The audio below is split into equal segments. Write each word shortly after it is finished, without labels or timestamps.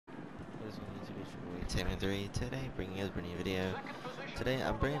Tammy3 today, bringing you a brand new video. Today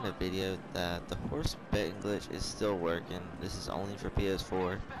I'm bringing a video that the horse betting glitch is still working. This is only for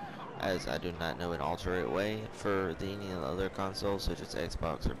PS4, as I do not know an alternate way for any other consoles such as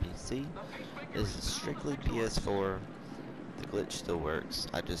Xbox or PC. This is strictly PS4. The glitch still works.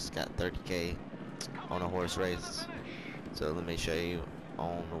 I just got 30k on a horse race, so let me show you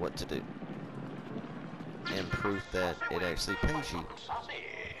on what to do and proof that it actually pays you.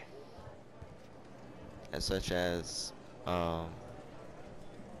 As such as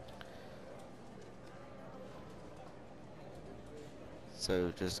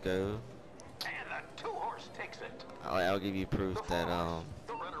so just go And the two-horse takes it. I'll give you proof that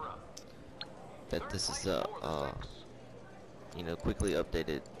that this is a you know, quickly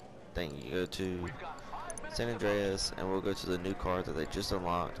updated thing. You go to San Andreas and we'll go to the new car that they just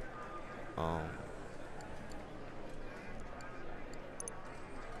unlocked.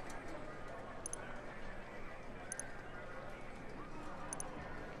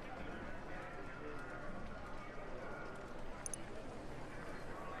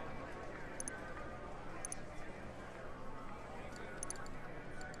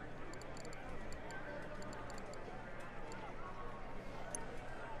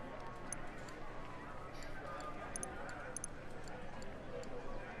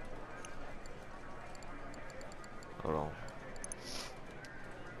 Hold on.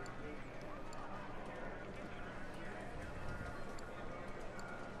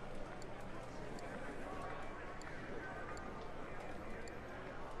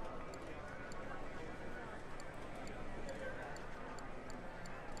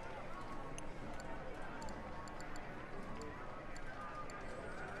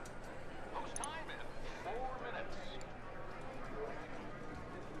 Post time in 4 minutes.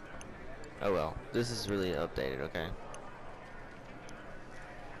 Oh well, this is really updated, okay?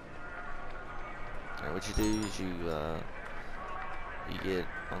 Alright, what you do is you get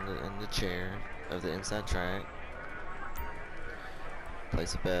in the chair of the inside track,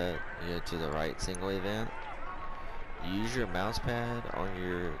 place a bet, you go to the right single event, you use your mouse pad on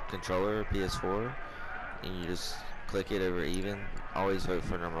your controller PS4 and you just click it over even. Always vote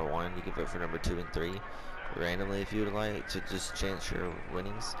for number 1. You can vote for number 2 and 3 randomly if you would like to just chance your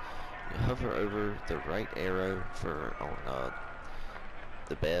winnings. You hover over the right arrow for on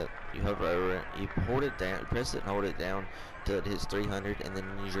the bet. You hover over it, you hold it down, press it and hold it down till it hits 300, and then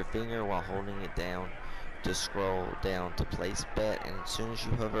use your finger while holding it down to scroll down to place bet. And as soon as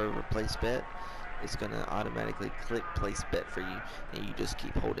you hover over place bet, it's gonna automatically click place bet for you, and you just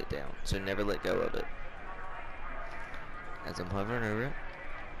keep hold it down. So never let go of it. As I'm hovering over it,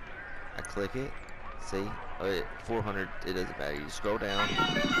 I click it. See? Oh, 400, it doesn't matter. You scroll down,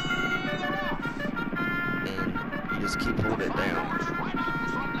 and you just keep holding it down.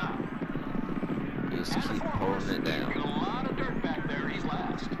 You just keep holding it down. A lot of dirt back there. He's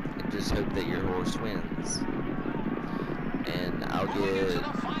last. And just hope that your horse wins. And I'll get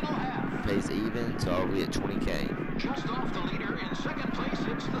pays even, so I'll get 20k. Just off the leader in second place.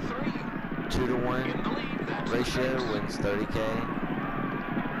 It's the 3. 2 to 1 In the lead, that's ratio the 6. wins 30k.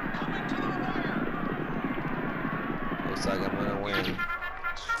 Coming to the wire. Looks like I'm gonna win.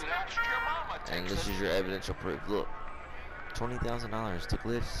 Snatched your mama. And Takes this it. is your evidential proof. Look, $20,000. The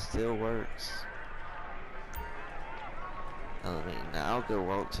glitch still works. I mean, now I'll go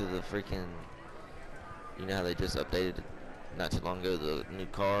walk to the freaking. You know how they just updated not too long ago the new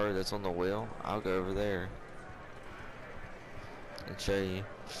car that's on the wheel? I'll go over there and show you.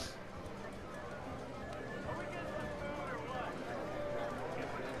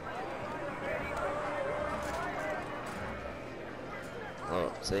 Oh,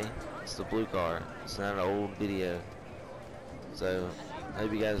 see? It's the blue car. It's not an old video. So, I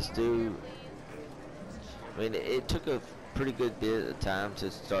hope you guys do. I mean, it took a pretty good bit of time to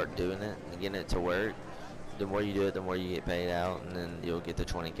start doing it and getting it to work. The more you do it, the more you get paid out, and then you'll get the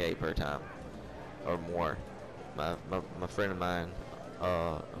 20k per time or more. My friend of mine,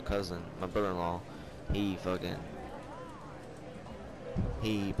 a cousin, my brother-in-law, he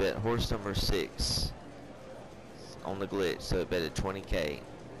bet horse number 6 on the glitch, so it betted 20k,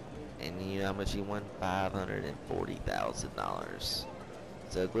 and you know how much he won? $540,000.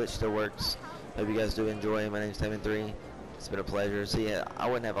 So glitch still works. Hope you guys do enjoy. My name's Tammy3. It's been a pleasure. See, yeah, I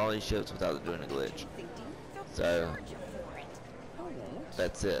wouldn't have all these shows without doing a glitch. So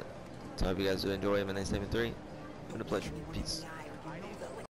that's it. So I hope you guys do enjoy. My name's Tammy3. It's been a pleasure. Peace.